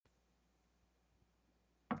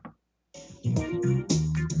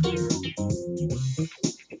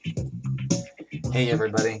Hey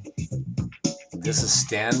everybody, this is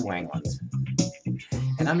Stan Wangland,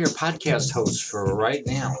 and I'm your podcast host for right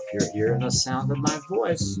now. If you're hearing the sound of my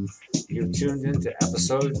voice, you've tuned into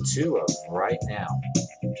episode 2 of Right Now.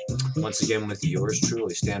 Once again with yours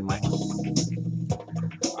truly, Stan Wangland.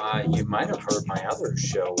 You might have heard my other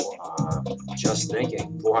show, Just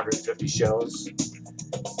Thinking, 450 shows,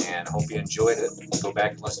 and hope you enjoyed it. Go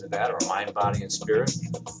back and listen to that, or Mind, Body, and Spirit.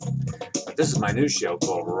 But this is my new show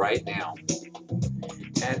called Right Now.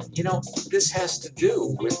 And this has to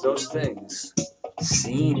do with those things,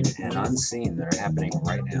 seen and unseen, that are happening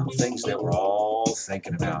right now. Things that we're all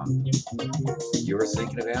thinking about, that you're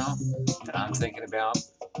thinking about, that I'm thinking about.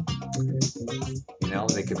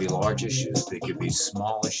 They could be large issues, they could be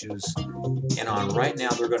small issues. And on Right Now,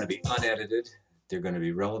 they're going to be unedited, they're going to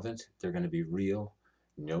be relevant, they're going to be real,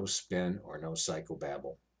 no spin or no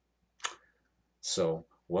psychobabble. So,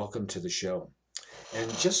 welcome to the show. And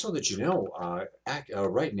just so that you know,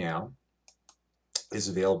 Right Now is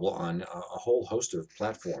available on a whole host of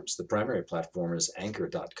platforms. The primary platform is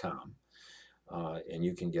anchor.com, and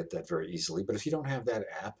you can get that very easily. But if you don't have that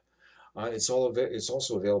app, it's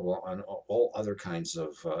also available on all other kinds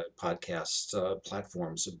of podcast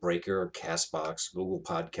platforms: Breaker, Castbox, Google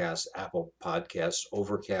Podcasts, Apple Podcasts,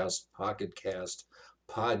 Overcast, Pocket Cast,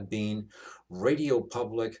 Podbean, Radio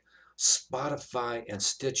Public, Spotify, and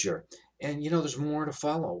Stitcher. And there's more to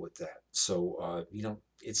follow with that. So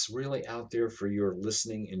it's really out there for your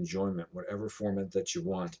listening enjoyment, whatever format that you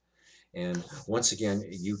want. And once again,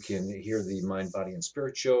 you can hear the Mind, Body, and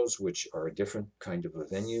Spirit shows, which are a different kind of a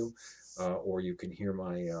venue, or you can hear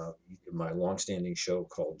my longstanding show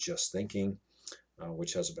called Just Thinking,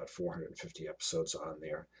 which has about 450 episodes on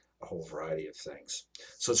there, a whole variety of things.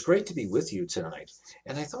 So it's great to be with you tonight.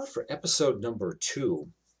 And I thought for episode number 2,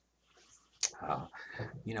 uh,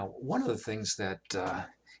 one of the things that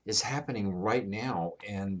is happening right now,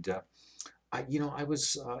 and I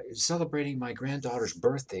was celebrating my granddaughter's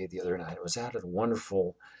birthday the other night. It was out at a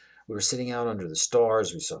wonderful. We were sitting out under the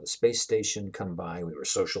stars. We saw the space station come by. We were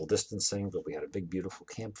social distancing, but we had a big, beautiful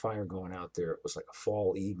campfire going out there. It was like a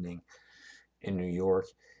fall evening in New York.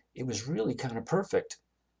 It was really kind of perfect.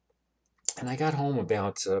 And I got home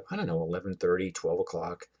about, I don't know, 11:30, 12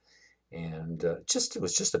 o'clock. And it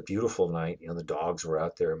was just a beautiful night. The dogs were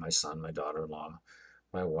out there, my son, my daughter-in-law,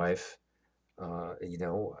 my wife,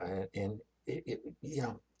 and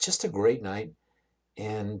just a great night.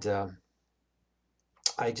 And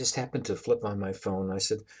I just happened to flip on my phone. I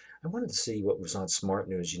said, I wanted to see what was on Smart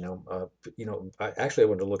News. I wanted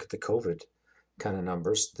to look at the COVID kind of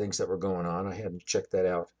numbers, things that were going on. I hadn't checked that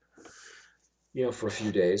out, for a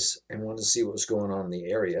few days, and wanted to see what was going on in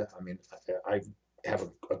the area. I mean, I have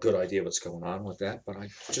a good idea what's going on with that, but I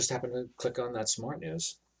just happened to click on that Smart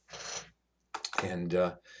News.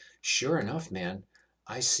 And sure enough, man,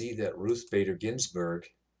 I see that Ruth Bader Ginsburg,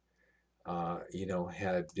 had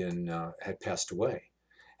passed away.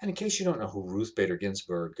 And in case you don't know who Ruth Bader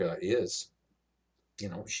Ginsburg is,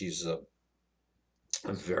 she's a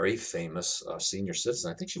very famous senior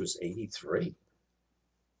citizen. I think she was 83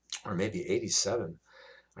 or maybe 87.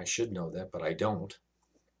 I should know that, but I don't.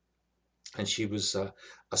 And she was a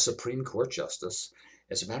Supreme Court justice.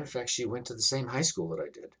 As a matter of fact, she went to the same high school that I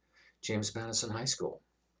did, James Madison High School,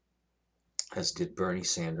 as did Bernie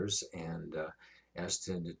Sanders, and as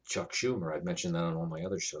did Chuck Schumer. I've mentioned that on all my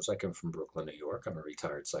other shows. I come from Brooklyn, New York. I'm a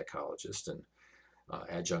retired psychologist and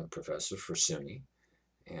adjunct professor for SUNY.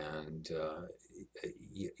 And,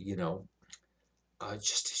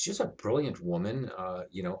 she's a brilliant woman,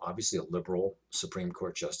 obviously a liberal Supreme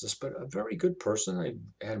Court justice, but a very good person. I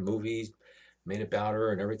had movies made about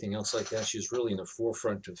her and everything else like that. She's really in the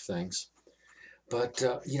forefront of things. But,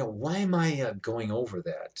 why am I going over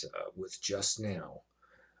that with just now,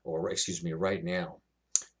 or excuse me, right now?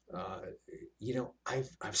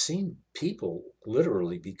 I've seen people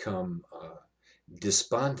literally become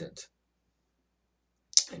despondent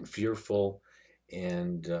and fearful,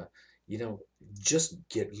 and just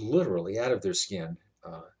get literally out of their skin,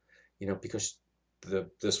 because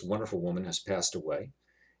this wonderful woman has passed away,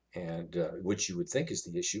 and which you would think is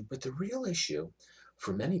the issue, but the real issue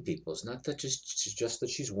for many people is not that just that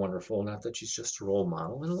she's wonderful, not that she's just a role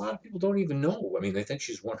model, and a lot of people don't even know. I mean, they think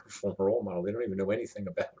she's wonderful, a role model. They don't even know anything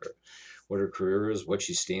about her, what her career is, what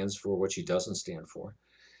she stands for, what she doesn't stand for,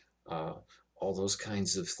 uh, all those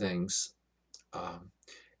kinds of things. Um,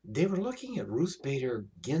 they were looking at Ruth Bader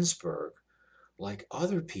Ginsburg, like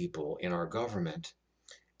other people in our government,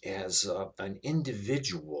 as an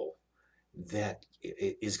individual that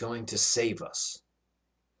is going to save us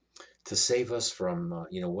from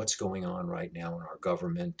what's going on right now in our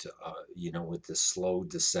government, with the slow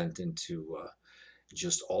descent into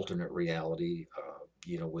just alternate reality,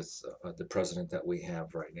 with the president that we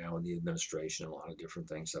have right now and the administration, a lot of different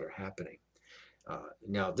things that are happening.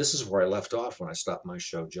 Now, this is where I left off when I stopped my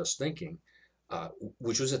show, Just Thinking,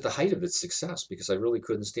 which was at the height of its success because I really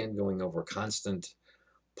couldn't stand going over constant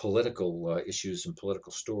political issues and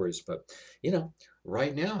political stories. But,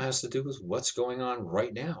 right now has to do with what's going on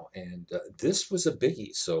right now. And this was a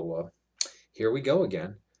biggie. So here we go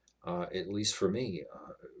again, at least for me.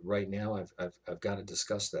 Right now, I've got to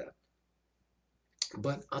discuss that.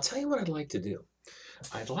 But I'll tell you what I'd like to do.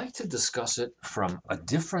 I'd like to discuss it from a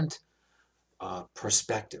different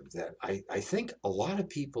perspective that I think a lot of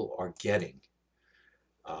people are getting.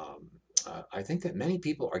 Um, I think that many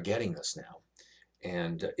people are getting this now.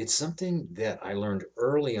 And it's something that I learned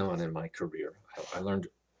early on in my career. I learned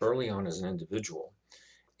early on as an individual.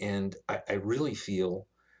 And I really feel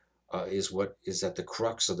is what is at the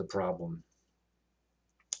crux of the problem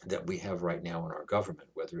that we have right now in our government,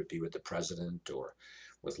 whether it be with the president or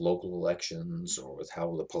with local elections or with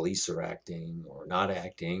how the police are acting or not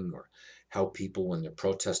acting or how people, when they're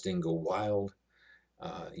protesting, go wild.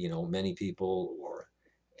 Many people, or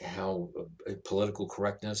how political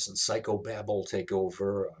correctness and psychobabble take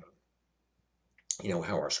over.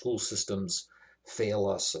 How our school systems fail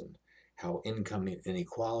us and how income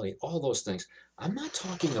inequality, all those things. I'm not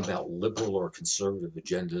talking about liberal or conservative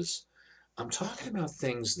agendas. I'm talking about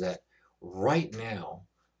things that right now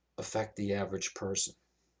affect the average person.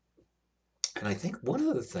 And I think one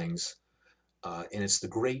of the things, and it's the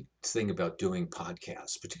great thing about doing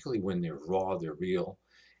podcasts, particularly when they're raw, they're real,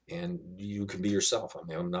 and you can be yourself. I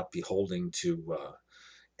mean, I'm not beholden to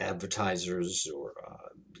advertisers or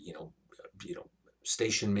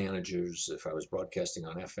station managers if I was broadcasting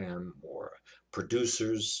on FM, or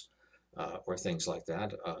producers, or things like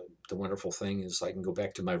that. The wonderful thing is I can go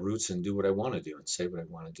back to my roots and do what I want to do and say what I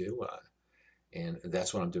want to do, and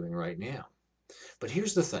that's what I'm doing right now. But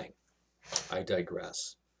here's the thing. I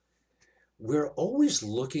digress. We're always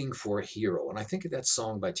looking for a hero. And I think of that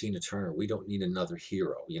song by Tina Turner, We Don't Need Another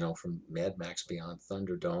Hero, from Mad Max Beyond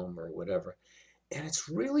Thunderdome or whatever. And it's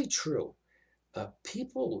really true.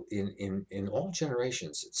 People in all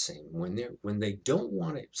generations, it seems, when they don't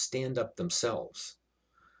want to stand up themselves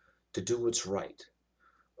to do what's right,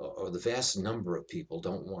 or the vast number of people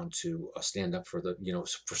don't want to stand up for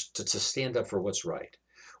to stand up for what's right,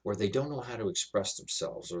 or they don't know how to express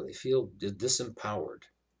themselves, or they feel disempowered,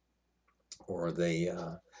 or they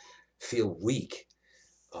feel weak,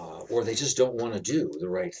 or they just don't want to do the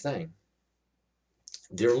right thing.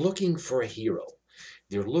 They're looking for a hero.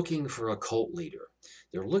 They're looking for a cult leader.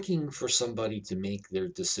 They're looking for somebody to make their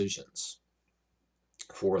decisions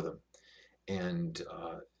for them. And,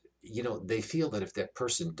 they feel that if that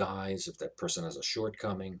person dies, if that person has a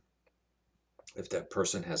shortcoming, if that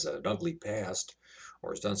person has an ugly past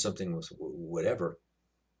or has done something with whatever,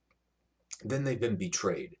 then they've been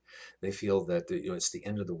betrayed. They feel that it's the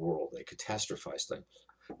end of the world. They catastrophize things,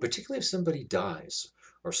 particularly if somebody dies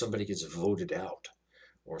or somebody gets voted out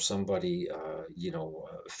or somebody,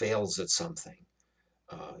 fails at something,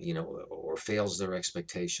 or fails their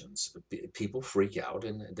expectations. People freak out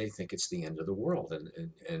and they think it's the end of the world.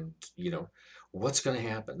 And what's going to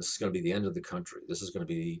happen? This is going to be the end of the country. This is going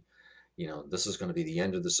to be, this is going to be the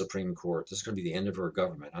end of the Supreme Court. This is going to be the end of our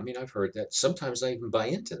government. I mean, I've heard that. Sometimes I even buy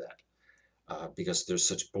into that because there's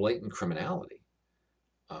such blatant criminality.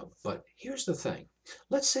 But here's the thing.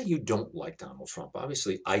 Let's say you don't like Donald Trump.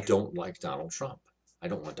 Obviously, I don't like Donald Trump. I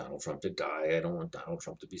don't want Donald Trump to die. I don't want Donald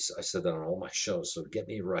Trump to be. I said that on all my shows, so get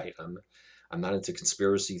me right. I'm not into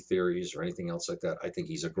conspiracy theories or anything else like that. I think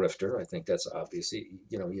he's a grifter. I think that's obvious. He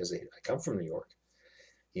has I come from New York.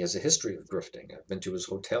 He has a history of grifting. I've been to his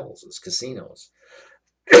hotels, his casinos,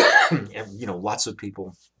 and lots of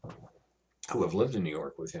people who have lived in New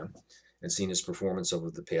York with him and seen his performance over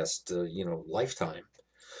the past lifetime.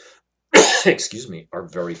 Excuse me, are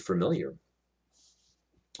very familiar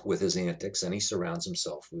with his antics, and he surrounds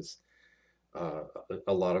himself with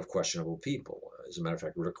a lot of questionable people. As a matter of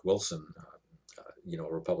fact, Rick Wilson, a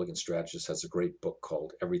Republican strategist, has a great book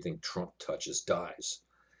called Everything Trump Touches Dies.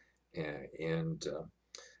 And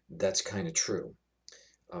that's kind of true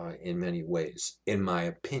in many ways, in my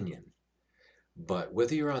opinion. But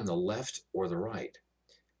whether you're on the left or the right,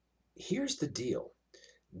 here's the deal.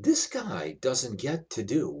 This guy doesn't get to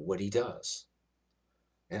do what he does.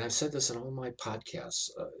 And I've said this in all my podcasts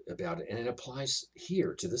about it, and it applies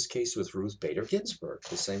here to this case with Ruth Bader Ginsburg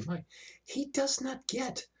the same way. He does not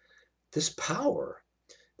get this power,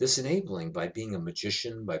 this enabling by being a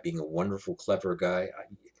magician, by being a wonderful, clever guy.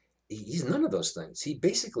 He's none of those things. He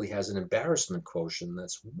basically has an embarrassment quotient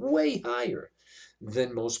that's way higher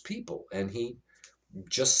than most people. And he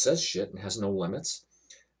just says shit and has no limits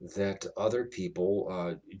that other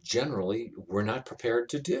people generally were not prepared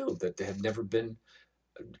to do, that they have never been,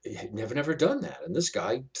 had never done that. And this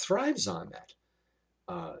guy thrives on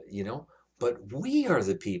that, you know. But we are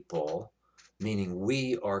the people, meaning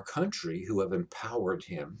we, our country, who have empowered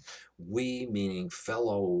him. We, meaning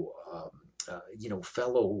fellow,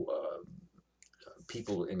 fellow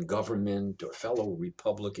people in government or fellow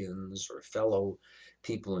Republicans or fellow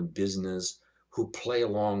people in business who play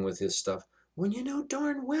along with his stuff when you know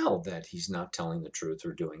darn well that he's not telling the truth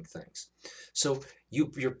or doing things. So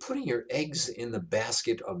you're putting your eggs in the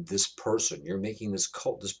basket of this person. You're making this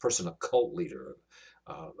person a cult leader.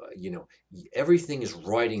 You know, everything is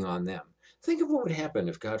riding on them. Think of what would happen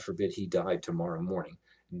if, God forbid, he died tomorrow morning.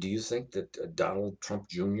 Do you think that Donald Trump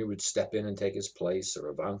Jr. would step in and take his place, or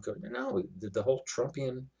Ivanka? No, the whole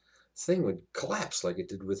Trumpian thing would collapse like it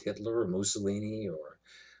did with Hitler or Mussolini or,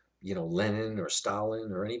 you know, Lenin or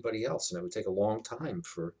Stalin or anybody else, and it would take a long time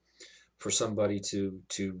for somebody to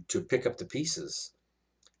pick up the pieces.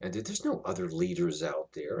 And there's no other leaders out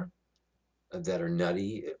there that are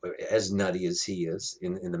nutty, as nutty as he is,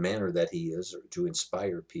 in the manner that he is, or to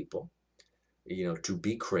inspire people, you know, to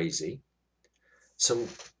be crazy. So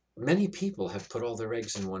many people have put all their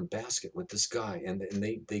eggs in one basket with this guy, and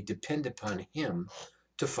they depend upon him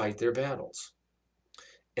to fight their battles.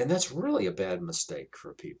 And that's really a bad mistake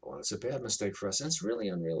for people. And it's a bad mistake for us. And it's really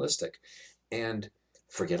unrealistic. And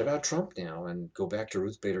forget about Trump now and go back to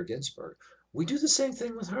Ruth Bader Ginsburg. We do the same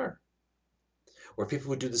thing with her. Or people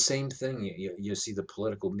would do the same thing. You see the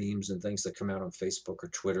political memes and things that come out on Facebook or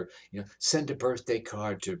Twitter. You know, send a birthday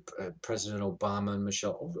card to President Obama and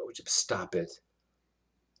Michelle. Oh, stop it.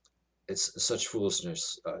 It's such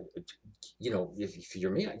foolishness. You know, if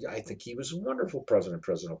you're me, I think he was a wonderful president,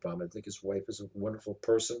 President Obama. I think his wife is a wonderful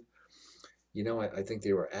person. You know, I think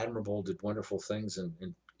they were admirable, did wonderful things, and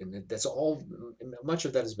that's all. Much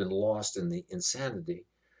of that has been lost in the insanity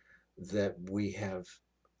that we have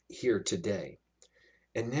here today.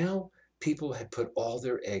 And now people have put all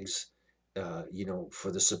their eggs, you know,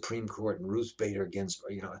 for the Supreme Court and Ruth Bader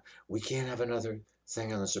Ginsburg. You know, we can't have another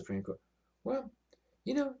thing on the Supreme Court. Well,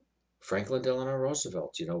 you know, Franklin Delano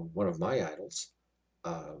Roosevelt, you know, one of my idols,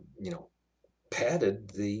 you know, padded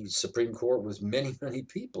the Supreme Court with many, many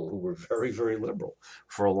people who were very, very liberal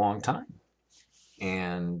for a long time.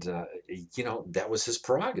 And, you know, that was his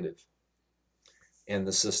prerogative. And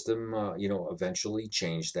the system, you know, eventually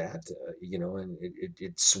changed that, you know, and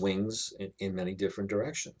it swings in many different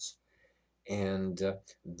directions. And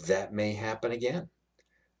that may happen again.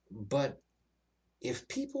 But if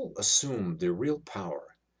people assume their real power,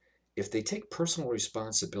 if they take personal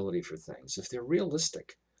responsibility for things, if they're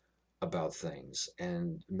realistic about things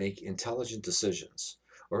and make intelligent decisions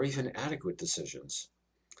or even adequate decisions,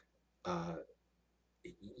 uh,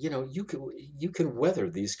 you know, you can weather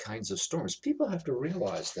these kinds of storms. People have to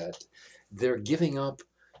realize that they're giving up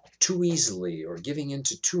too easily or giving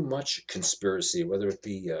into too much conspiracy, whether it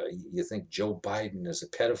be you think Joe Biden is a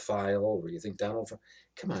pedophile or you think Donald Trump.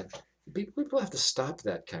 Come on, people have to stop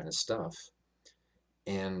that kind of stuff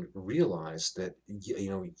and realize that you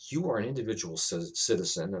know you are an individual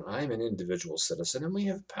citizen and I'm an individual citizen and we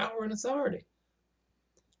have power and authority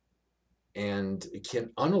and can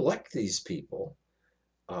unelect these people.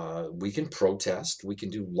 We can protest, we can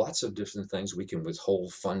do lots of different things, we can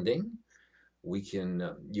withhold funding, we can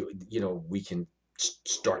we can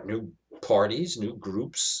start new parties, new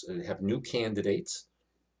groups, have new candidates.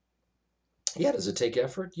 Yeah, does it take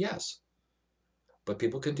effort? Yes, but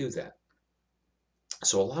people can do that.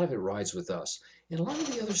 So a lot of it rides with us. And a lot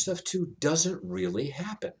of the other stuff too doesn't really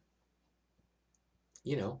happen.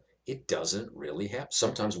 You know, it doesn't really happen.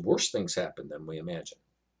 Sometimes worse things happen than we imagine.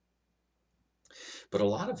 But a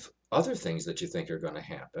lot of other things that you think are going to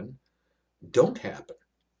happen don't happen.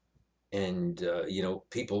 And, you know,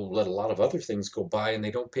 people let a lot of other things go by and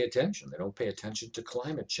they don't pay attention. They don't pay attention to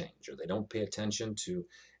climate change, or they don't pay attention to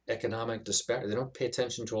economic disparity. They don't pay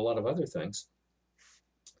attention to a lot of other things,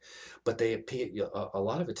 but they pay a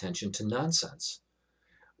lot of attention to nonsense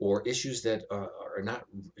or issues that are not,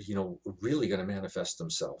 you know, really going to manifest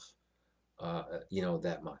themselves, you know,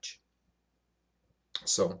 that much.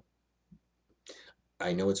 So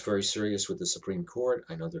I know it's very serious with the Supreme Court.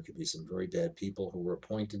 I know there could be some very bad people who were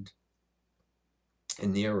appointed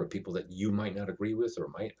in there, or people that you might not agree with, or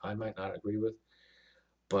I might not agree with.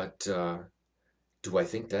 But do I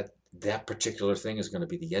think that that particular thing is going to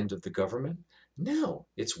be the end of the government? No,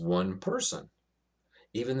 it's one person.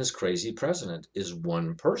 Even this crazy president is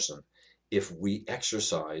one person. If we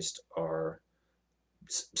exercised our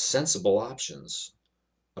sensible options,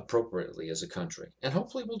 appropriately as a country. And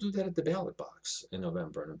hopefully we'll do that at the ballot box in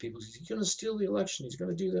November. And people say, he's going to steal the election. He's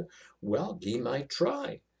going to do that. Well, he might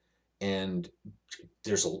try. And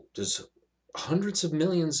there's hundreds of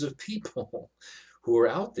millions of people who are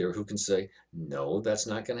out there who can say, no, that's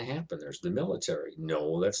not going to happen. There's the military.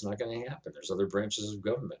 No, that's not going to happen. There's other branches of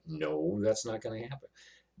government. No, that's not going to happen.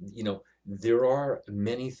 There are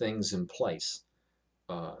many things in place,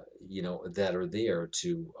 that are there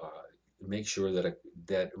to make sure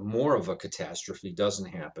that more of a catastrophe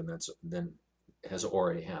doesn't happen than has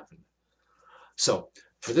already happened. So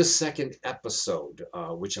for this second episode,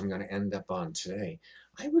 which I'm going to end up on today,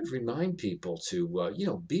 I would remind people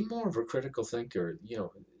to, be more of a critical thinker.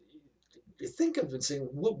 Think of and say,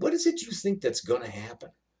 what is it you think that's going to happen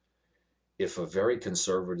if a very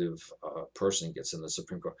conservative person gets in the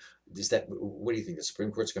Supreme Court? What do you think? The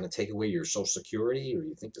Supreme Court's going to take away your Social Security, or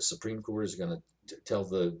you think the Supreme Court is going to tell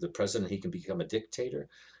the president he can become a dictator?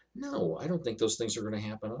 No, I don't think those things are going to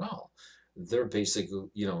happen at all. They're basically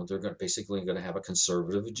going to have a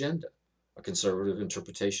conservative agenda, a conservative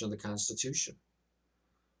interpretation of the Constitution.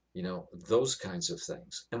 Those kinds of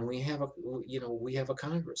things. And we have a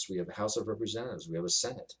Congress, we have a House of Representatives, we have a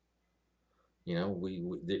Senate. No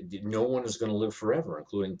one is going to live forever,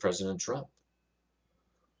 including President Trump.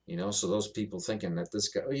 So those people thinking that this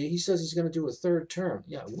guy, he says he's going to do a third term.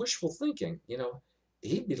 Yeah, wishful thinking.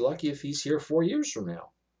 He'd be lucky if he's here 4 years from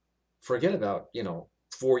now. Forget about,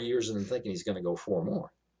 4 years and then thinking he's going to go 4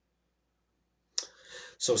 more.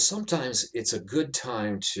 So sometimes it's a good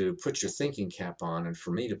time to put your thinking cap on, and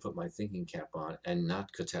for me to put my thinking cap on and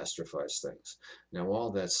not catastrophize things. Now,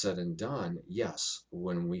 all that said and done, yes,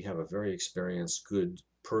 when we have a very experienced, good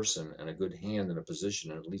person and a good hand in a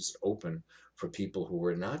position, and it leaves it open for people who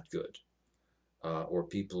are not good, or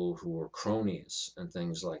people who are cronies and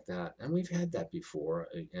things like that. And we've had that before,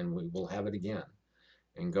 and we will have it again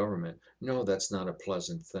in government. No, that's not a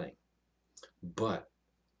pleasant thing. But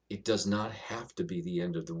it does not have to be the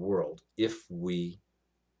end of the world if we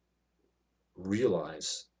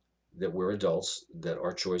realize that we're adults, that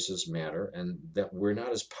our choices matter, and that we're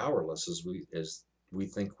not as powerless as we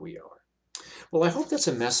think we are. Well, I hope that's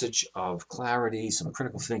a message of clarity, some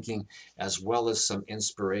critical thinking, as well as some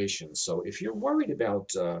inspiration. So if you're worried about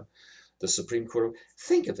the Supreme Court,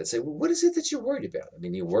 think of it. Say, well, what is it that you're worried about? I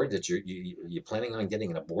mean, you're worried that you're planning on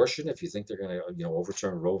getting an abortion if you think they're going to,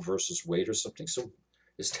 overturn Roe versus Wade or something. So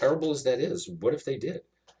as terrible as that is, what if they did?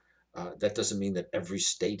 That doesn't mean that every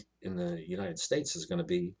state in the United States is going to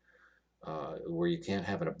be where you can't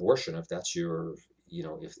have an abortion if that's your,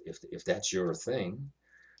 if that's your thing.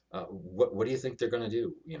 What do you think they're going to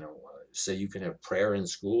do? Say you can have prayer in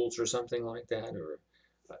schools or something like that, or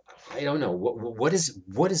I don't know. What is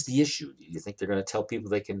the issue? Do you think they're going to tell people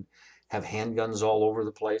they can have handguns all over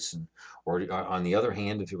the place? Or on the other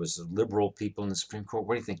hand, if it was liberal people in the Supreme Court,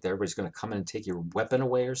 what do you think? That everybody's going to come in and take your weapon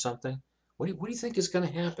away or something? What do you think is going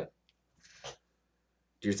to happen?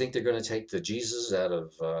 Do you think they're going to take the Jesus out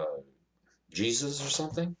of Jesus or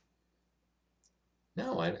something?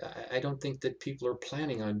 No, I don't think that people are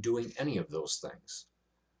planning on doing any of those things.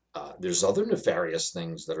 There's other nefarious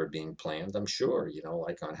things that are being planned, I'm sure,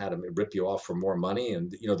 like on how to rip you off for more money,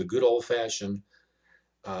 and, the good old-fashioned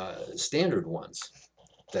standard ones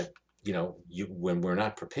that, when we're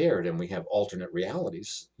not prepared and we have alternate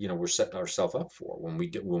realities, we're setting ourselves up for when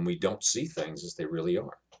we don't see things as they really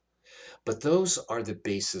are. But those are the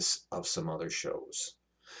basis of some other shows.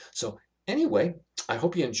 So anyway, I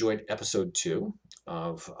hope you enjoyed episode 2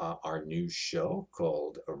 of our new show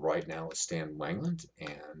called Right Now with Stan Wangland.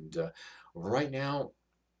 And right now,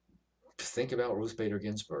 think about Ruth Bader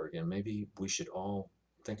Ginsburg, and maybe we should all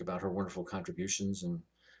think about her wonderful contributions and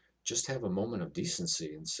just have a moment of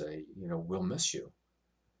decency and say, we'll miss you,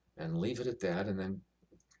 and leave it at that, and then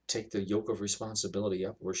take the yoke of responsibility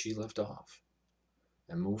up where she left off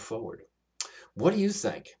and move forward. What do you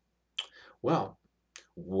think? Well,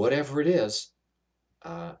 whatever it is,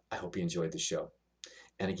 I hope you enjoyed the show.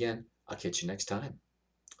 And again, I'll catch you next time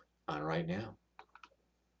on Right Now.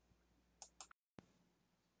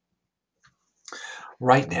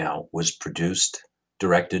 Right Now was produced,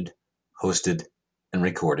 directed, hosted, and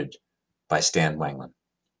recorded by Stan Wangland.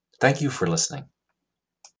 Thank you for listening.